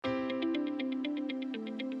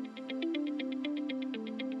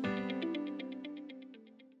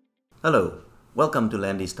Hello, welcome to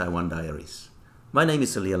Landy's Taiwan Diaries. My name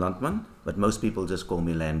is Celia Landman, but most people just call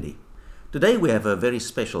me Landy. Today we have a very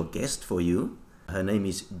special guest for you. Her name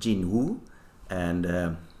is Jin Wu, and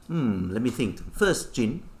let me think. First,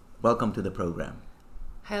 Jin, welcome to the program.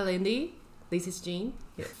 Hi, Lindy. This is Jean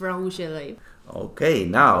from Wuxie. Okay,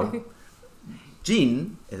 now,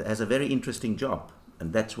 Jin has a very interesting job,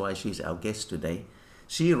 and that's why she's our guest today.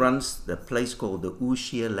 She runs the place called the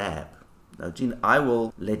Wuxie Lab. Now, Jin, I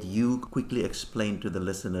will let you quickly explain to the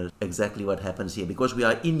listeners exactly what happens here, because we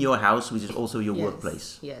are in your house, which is also your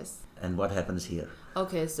workplace. Yes. And what happens here?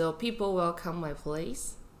 Okay, so people will come my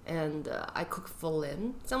place, and I cook for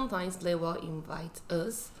them. Sometimes they will invite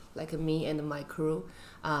us, like me and my crew,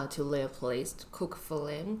 to their place to cook for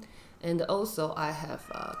them. And also I have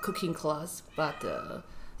a cooking class, but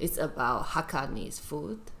it's about Hakanese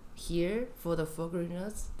food here for the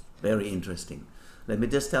foreigners. Very interesting. Let me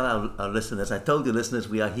just tell our listeners, I told the listeners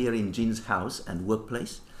we are here in Jin's house and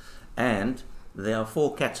workplace, and there are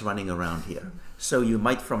 4 cats running around here. So you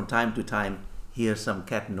might from time to time hear some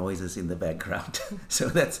cat noises in the background.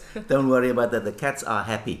 So don't worry about that. The cats are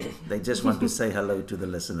happy. They just want to say hello to the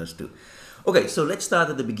listeners too. Okay, so let's start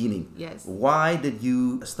at the beginning. Yes. Why did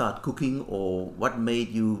you start cooking, or what made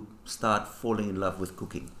you start falling in love with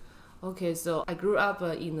cooking? Okay, so I grew up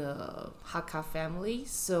in a Hakka family,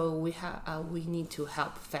 so we need to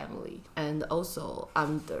help family, and also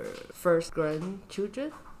I'm the first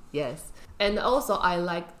grandchildren. Yes, and also I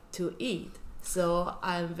like to eat, so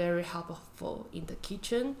I'm very helpful in the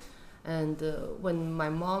kitchen. And when my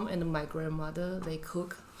mom and my grandmother they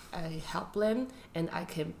cook, I help them, and I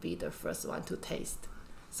can be the first one to taste.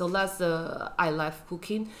 So that's I like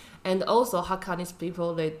cooking, and also Hakanese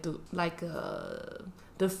people they do like.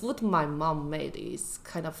 The food my mom made is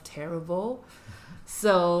kind of terrible.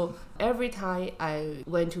 So every time I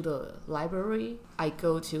went to the library, I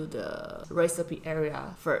go to the recipe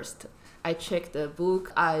area first. I check the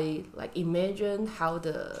book. I imagine how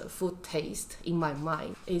the food tastes in my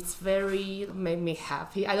mind. It's very made me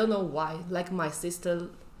happy. I don't know why. Like my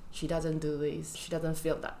sister, she doesn't do this. She doesn't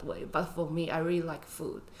feel that way. But for me, I really like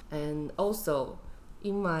food. And also,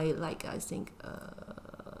 in my I think.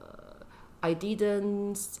 I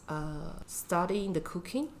didn't study in the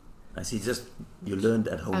cooking. I see. Just you learned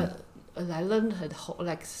at home. I learned at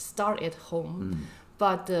home, start at home.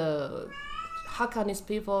 But Hakanese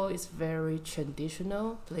people is very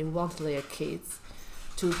traditional. They want their kids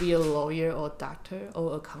to be a lawyer or doctor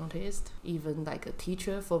or accountant, even like a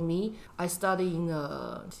teacher. For me, I study in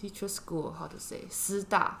a teacher school. How to say?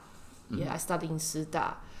 Sida. Yeah, I study in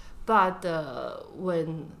Sida. But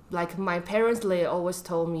when my parents, they always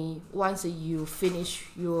told me once you finish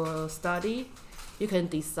your study, you can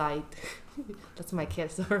decide. That's my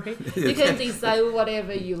cat, sorry. You can decide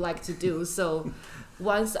whatever you like to do. So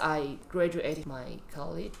once I graduated my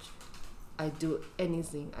college, I do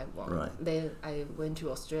anything I want. Right. Then I went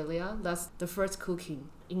to Australia. That's the first cooking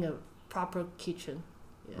in a proper kitchen.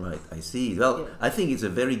 Yes. Right, I see. Well, Yeah. I think it's a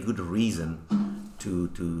very good reason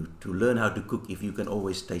to learn how to cook if you can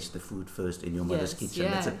always taste the food first in your mother's Yes, kitchen.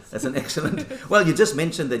 yes. That's an excellent. Well, you just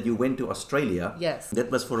mentioned that you went to Australia. Yes.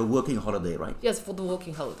 That was for a working holiday, right? Yes, for the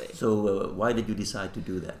working holiday. So why did you decide to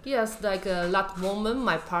do that? Yes, that woman,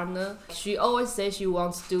 my partner, she always says she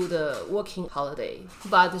wants to do the working holiday,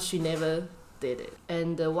 but she never did it.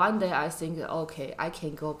 And one day I think, okay, I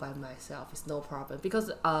can go by myself. It's no problem.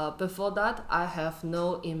 Because before that, I have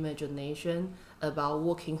no imagination about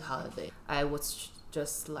working holiday. I was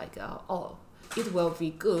just it will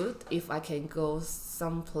be good if I can go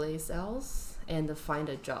someplace else and find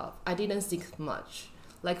a job. I didn't think much.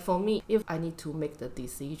 Like for me, if I need to make the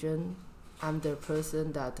decision, I'm the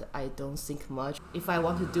person that I don't think much. If I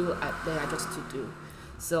want to do, then I just to do.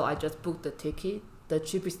 So I just booked the ticket, the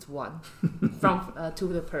cheapest one, from to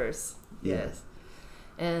the Perth. Yeah. Yes.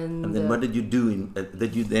 And then what did you do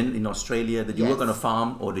in Australia? Did you work on a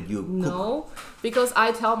farm, or did you cook? No, because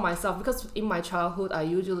I tell myself, because in my childhood I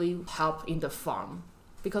usually help in the farm.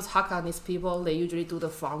 Because Hakanese people, they usually do the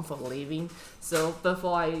farm for a living. So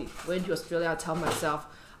before I went to Australia, I tell myself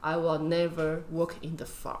I will never work in the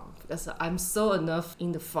farm because I'm so enough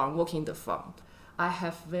in the farm, working in the farm. I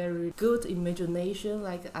have very good imagination,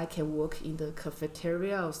 like I can work in the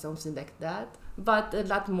cafeteria or something like that. But at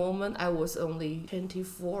that moment, I was only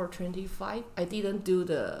 24 or 25. I didn't do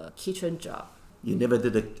the kitchen job. You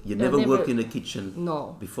never worked in a kitchen.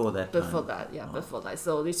 No. Before that time. Before that.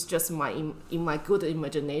 So it's just in my good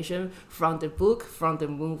imagination from the book, from the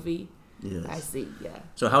movie. Yes. I see. Yeah.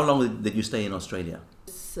 So how long did you stay in Australia?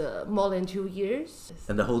 It's more than 2 years.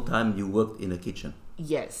 And the whole time you worked in a kitchen.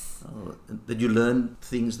 Yes. Oh, did you learn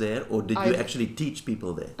things there, or did you I- actually teach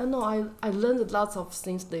people there? No, I learned lots of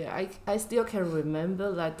things there. I still can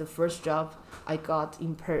remember that the first job I got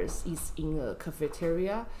in Perth is in a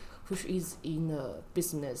cafeteria, which is in a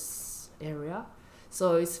business area.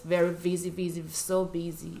 So it's very busy, so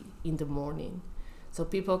busy in the morning. So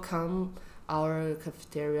people come our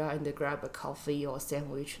cafeteria and they grab a coffee or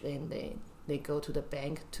sandwich, and they go to the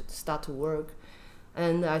bank to start to work.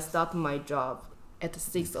 And I start my job at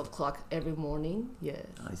 6 o'clock every morning. Yeah.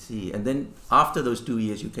 I see. And then after those 2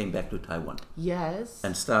 years, you came back to Taiwan Yes.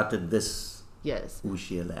 and started this Yes.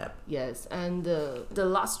 Wuxie Lab. Yes. And the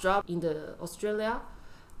last job in the Australia,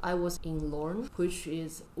 I was in Lorne, which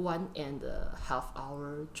is 1.5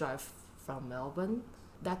 hour drive from Melbourne.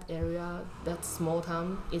 That area, that small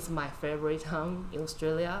town, is my favorite town in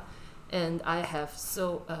Australia, and I have so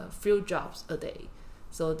few jobs a day.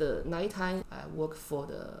 So the nighttime, I work for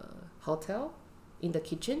the hotel in the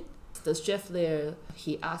kitchen. The chef there,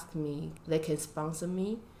 he asked me they can sponsor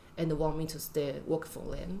me and want me to stay work for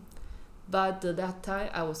them. But that time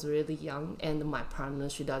I was really young, and my partner,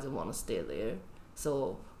 she doesn't want to stay there,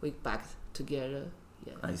 so we back together.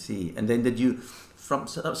 Yeah. I see. And then did you, from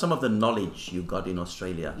some of the knowledge you got in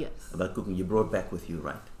Australia Yes. about cooking, you brought back with you,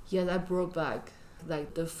 right? Yes, I brought back like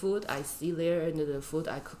the food I see there and the food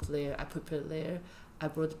I cook there, I prepare there. I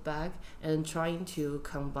brought back and trying to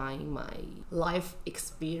combine my life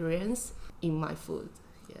experience in my food.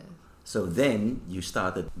 Yeah. So then you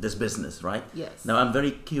started this business, right? Yes. Now I'm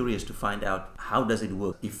very curious to find out, how does it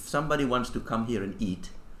work? If somebody wants to come here and eat,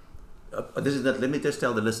 this is not, let me just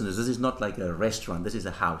tell the listeners, this is not like a restaurant, this is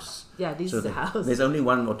a house. Yeah, this So is the house. There's only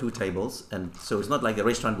 1 or 2 tables, and so it's not like a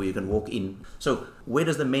restaurant where you can walk in. So where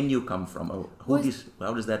does the menu come from? Or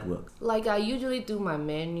how does that work? Like I usually do my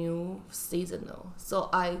menu seasonal. So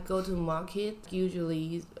I go to market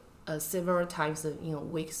usually several times in a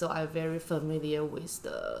week. So I'm very familiar with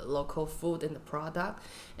the local food and the product,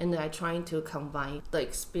 and I trying to combine the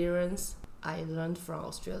experience I learned from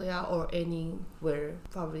Australia or anywhere,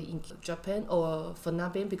 probably in Japan or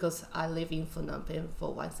Phnom Penh, because I live in Phnom Penh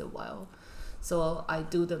for once a while. So I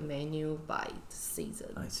do the menu by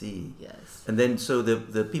season. I see. Yes. And then so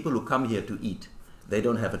the people who come here to eat, they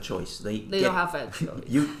don't have a choice. They don't have a choice.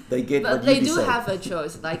 They get But what they you do decide. have a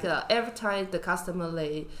choice. Like every time the customer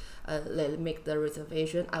they make the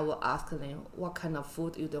reservation, I will ask them what kind of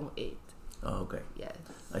food you don't eat. Oh, okay. Yes.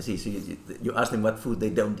 I see. So you ask them what food they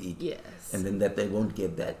don't eat. Yes. And then that they won't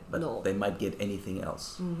get that, but No. they might get anything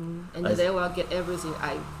else. And I they will get everything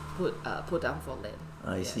I put down for them.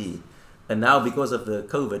 I Yes. see. And now because of the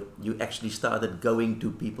COVID, you actually started going to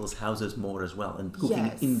people's houses more as well and cooking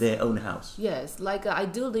Yes. in their own house. Yes, like I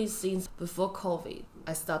do these things before COVID.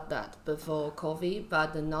 I start that before COVID,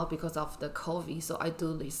 but now because of the COVID, so I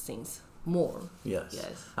do these things more. Yes.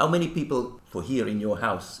 Yes. How many people for here in your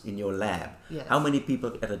house, in your lab? Yes. How many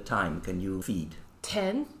people at a time can you feed?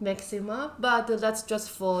 10 maximum, but that's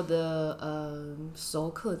just for the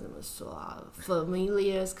熟客怎么说啊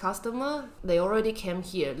familiar customer. They already came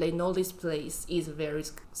here. They know this place is very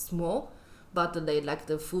small, but they like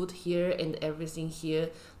the food here and everything here.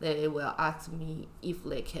 They will ask me if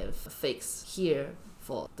they can fix here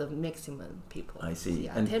for the maximum people. I see.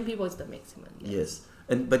 Yeah, And 10 people is the maximum. yes.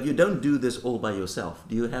 But you don't do this all by yourself.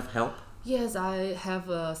 Do you have help? Yes, I have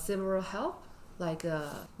several help. Like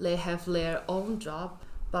they have their own job,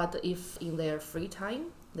 but if in their free time,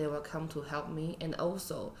 they will come to help me. And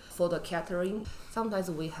also for the catering, sometimes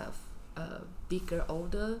we have a bigger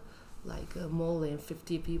order, like more than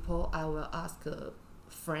 50 people. I will ask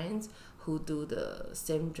friends who do the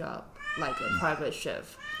same job, like a private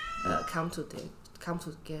chef, come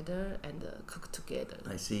together and cook together.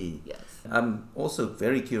 I see. Yes. I'm also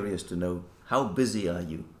very curious to know, how busy are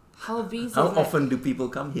you? How busy? How like- often do people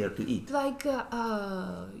come here to eat? Like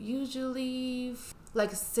usually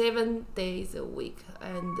like 7 days a week,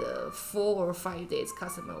 and 4 or 5 days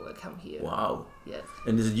customer will come here. Wow. Yes.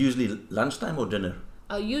 And is it usually lunchtime or dinner?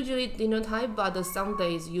 Usually dinner time, but some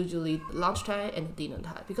days usually lunchtime and dinner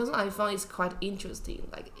time, because I found it's quite interesting.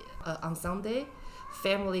 Like on Sunday,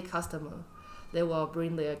 family customer, they will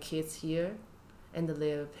bring their kids here and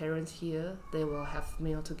their parents here. They will have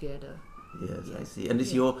meal together. Yes, I Yes. see. And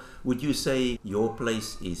is Yeah. would you say your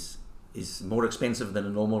place is more expensive than a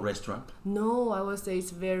normal restaurant? No, I would say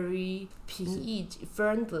it's very 平易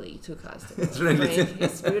friendly to customers. It's friendly.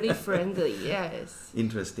 It's really friendly. Yes.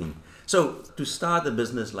 Interesting. So to start a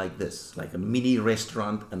business like this, like a mini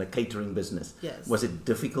restaurant and a catering business, Yes. was it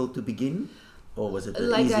difficult to begin? or was it an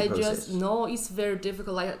Like easy I process? just no, it's very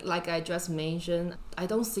difficult. Like I just mentioned, I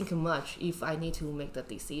don't think much if I need to make the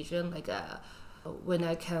decision. When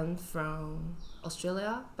I came from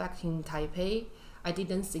Australia back in Taipei, I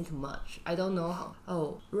didn't think much. I don't know how.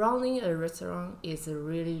 Oh, running a restaurant is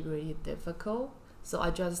really really difficult. So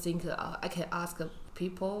I just think I can ask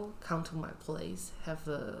people come to my place, have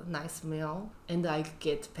a nice meal, and I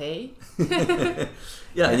get paid.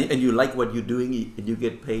 Yeah, and you like what you're doing, and you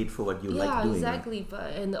get paid for what you like Yeah, doing. exactly.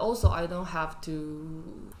 But and also I don't have to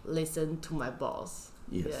listen to my boss.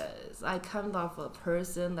 Yes. Yes, I kind of a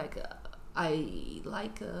person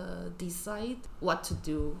I decide what to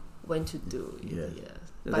do, when to do. Yes. Yes,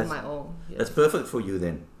 So by that's- my own. Yes. That's perfect for you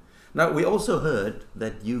then. Now, we also heard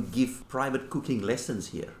that you give private cooking lessons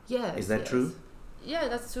here. Yes. Is that yes. true? Yeah,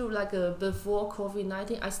 that's true. Before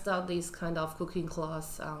COVID-19, I started this kind of cooking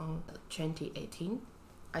class 2018.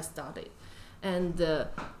 I started, and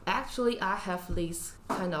actually I have this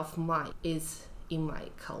kind of mind is in my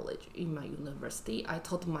college, in my university. I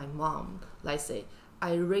told my mom, say,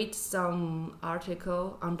 I read some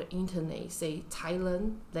article on the internet, say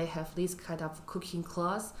Thailand, they have this kind of cooking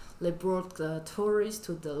class. They brought the tourists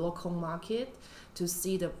to the local market to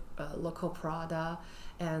see the local product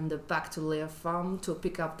and back to their farm to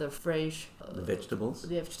pick up the fresh The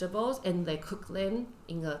vegetables? and they cook them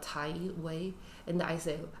in a Thai way. And I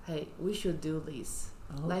say, hey, we should do this.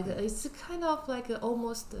 Okay. It's kind of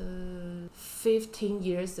almost 15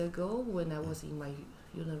 years ago when I was in my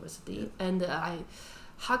university. Yeah. And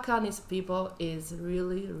Hakanese people is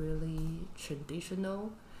really, really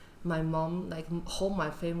traditional. My mom, whole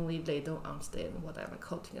my family, they don't understand what I'm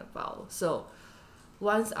talking about. So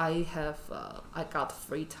once I got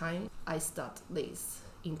free time, I start this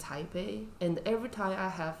in Taipei. And every time I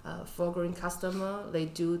have a foreign customer, they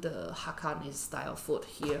do the Hakanese style food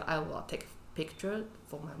here. I will take picture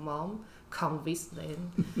for my mom, convince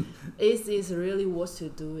them. It is really worth to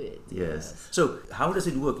do it. Yes. So, how does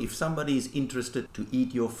it work if somebody is interested to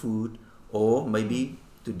eat your food or maybe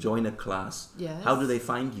to join a class? Yes. How do they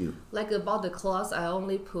find you? About the class, I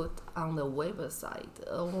only put on the website.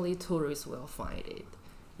 Only tourists will find it.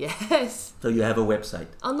 Yes. So you have a website.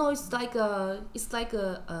 Oh no, it's like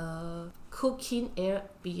a cooking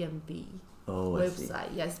Airbnb Oh, I see. website.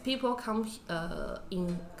 Yes, people come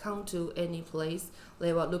to any place,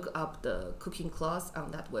 they will look up the cooking class on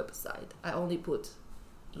that website. I only put.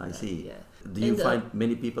 in I that, see. Yeah. Do you And, find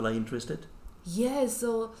many people are interested? Yeah,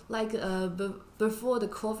 so before the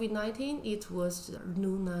COVID-19, it was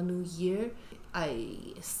Lunar New Year.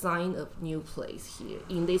 I signed a new place here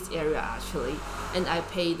in this area actually, and I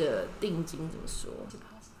paid the 定金怎么说?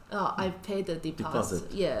 I paid the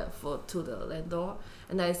deposit. Yeah, to the landlord,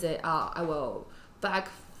 and I said, I will back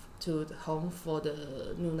to the home for the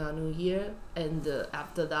Lunar New Year, and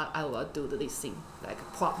after that I will do this thing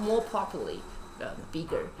more properly,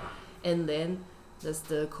 bigger, and then that's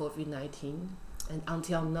the COVID-19, and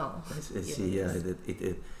until now. I see. Yeah,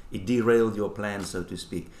 it derailed your plans, so to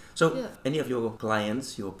speak. So, Yeah. any of your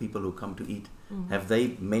clients, your people who come to eat, have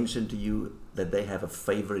they mentioned to you that they have a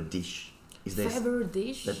favorite dish? Is there Favorite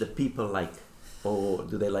dish? that the people like, or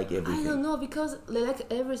do they like everything? I don't know, because they like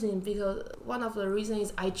everything, because one of the reasons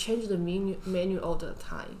is I change the menu all the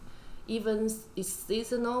time. Even it's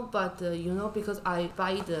seasonal, but because I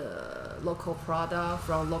buy the local product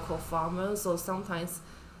from local farmers, so sometimes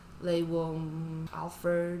they will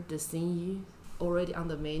offer the thing already on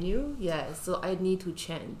the menu. Yeah, so I need to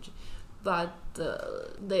change. But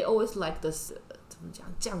they always like the 怎么讲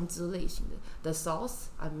酱汁类型的 the sauce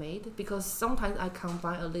I made, because sometimes I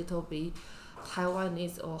combine a little bit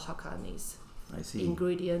Taiwanese or Hakanese I see.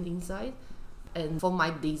 ingredient inside. And for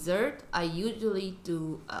my dessert, I usually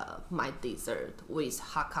do my dessert with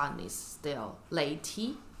Hakanese style lei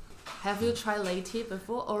tea. Have you tried lei tea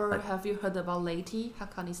before, or have you heard about lei tea,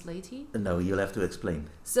 Hakanese lei tea? No, you'll have to explain.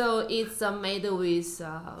 So it's made with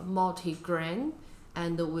multi-grain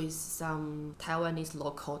and with some Taiwanese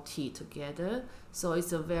local tea together. So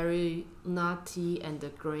it's a very nutty and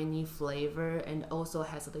grainy flavor, and also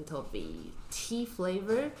has a little bit tea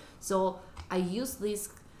flavor. So I use this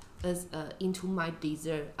as into my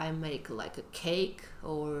dessert. I make like a cake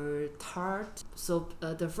or tart. So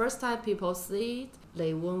the first time people see it,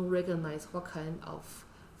 they won't recognize what kind of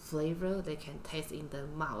flavor they can taste in the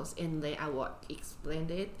mouth, and then I will explain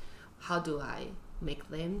it. How do I make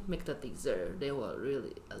the dessert? They will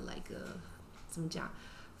really like 怎么讲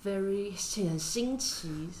very 很新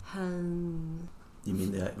奇 You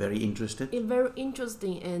mean they're very interested? It's very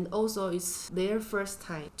interesting, and also it's their first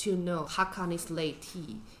time to know Hakanese lei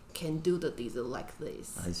tea can do the dessert like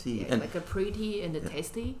this. I see. Yeah, And like a pretty and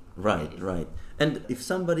tasty. right, Yes. right. And if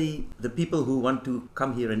somebody, the people who want to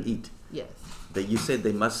come here and eat, Yes. you said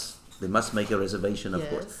they must make a reservation, of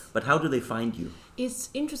course. Yes. But how do they find you? It's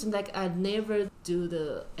interesting. Like I never do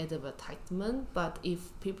the advertisement, but if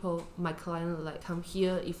people, my client, like come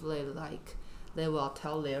here, if they like, they will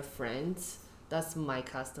tell their friends. That's my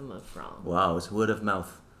customer from. Wow, it's word of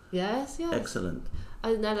mouth. Yes, yes. Excellent.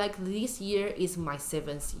 And then, like this year is my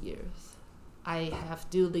 7th year. I have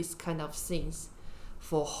do this kind of things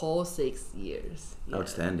for whole 6 years. Yeah.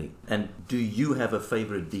 Outstanding. And do you have a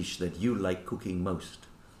favorite dish that you like cooking most,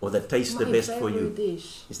 or that tastes the My best for you? favorite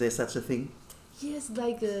dish. Is there such a thing? Yes,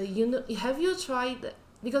 like you know, have you tried?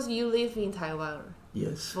 Because you live in Taiwan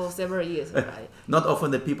Yes. for several years, right? Not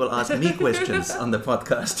often that people ask me questions on the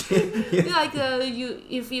podcast. Like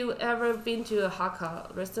if you ever been to a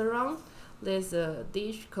Hakka restaurant, there's a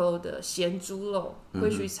dish called 咸猪肉,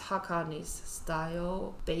 which is Hakanese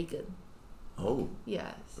style bacon. Oh,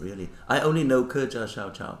 Yes. really? I only know ke jia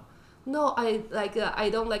xiao chao. No, I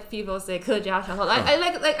don't like people say 客家小炒.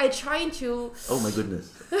 I trying to. Oh my goodness.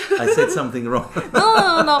 I said something wrong.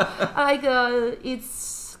 No. Like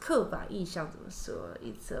it's 刻板印象怎么说?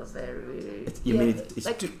 It's a very. You mean it's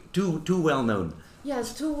like, too well known?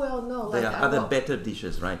 yes, too well known. There Like are other better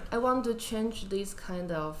dishes, right? I want to change this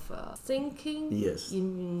kind of thinking Yes.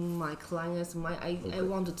 in my clients' mind. I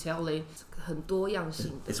want to tell them 很多样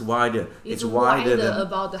性的. It's wider. It's wider wider than,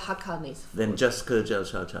 about the Hakanese. than just ke jia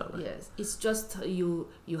xiao chao. Right? Yes, it's just you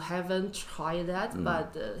haven't tried that,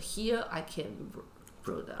 but here I can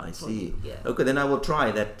brew that. I for see. you. Yeah. Okay, then I will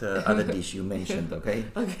try that other dish you mentioned, okay?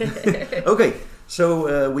 Okay. Okay,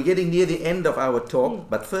 so we're getting near the end of our talk,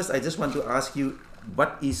 but first I just want to ask you,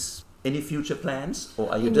 what is any future plans, or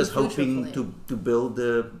are you Any just future hoping plan? to build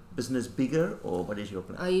the business bigger, or what is your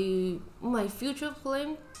plan? My future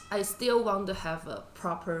plan, I still want to have a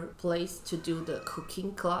proper place to do the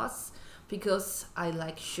cooking class because I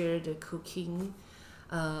like share the cooking.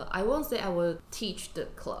 I won't say I will teach the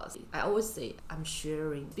class. I always say I'm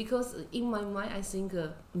sharing because in my mind I think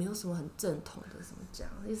没有什么很正统的怎么讲.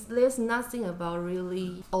 There's nothing about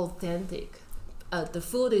really authentic. The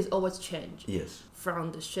food is always changed. Yes.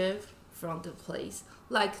 From the chef, from the place.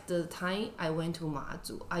 Like the time I went to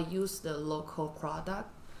Mazu, I used the local product,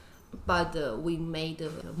 but we made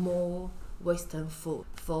more Western food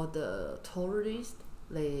for the tourists.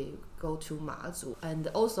 They go to Mazu, and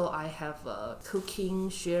also I have a cooking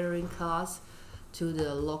sharing class to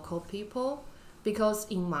the local people because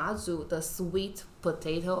in Mazu the sweet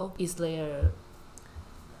potato is their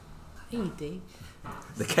eating.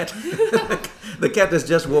 The cat has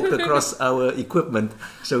just walked across our equipment,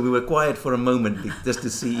 so we were quiet for a moment just to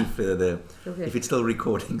see if if it's still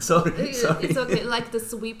recording. Sorry. It's okay. Like the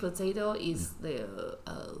sweet potato is the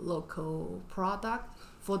local product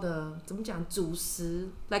for the 怎么讲主食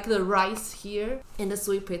like the rice here, and the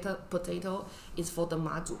sweet potato is for the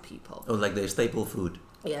Mazu people. Oh, like their staple food.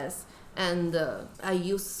 Yes, and I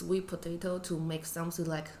use sweet potato to make something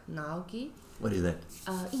like naogi. What is that?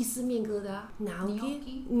 意式面疙瘩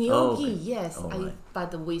naogi. Oh, okay. Yes, Alright.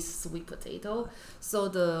 but with sweet potato. So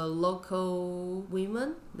the local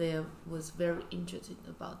women, they was very interested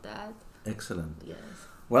about that. Excellent. Yes.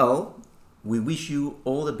 Well, we wish you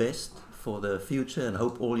all the best for the future and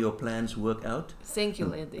hope all your plans work out. Thank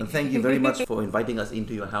you, Andy. And thank you very much for inviting us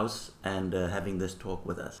into your house and having this talk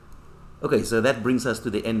with us. Okay, so that brings us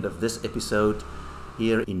to the end of this episode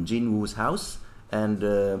here in Jin Woo's house.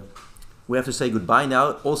 And we have to say goodbye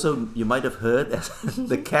now. Also, you might have heard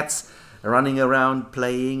the cats running around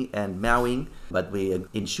playing and meowing, but we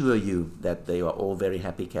ensure you that they are all very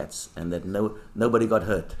happy cats and that nobody got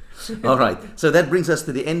hurt. All right, so that brings us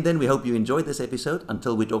to the end then. We hope you enjoyed this episode.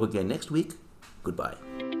 Until we talk again next week, goodbye.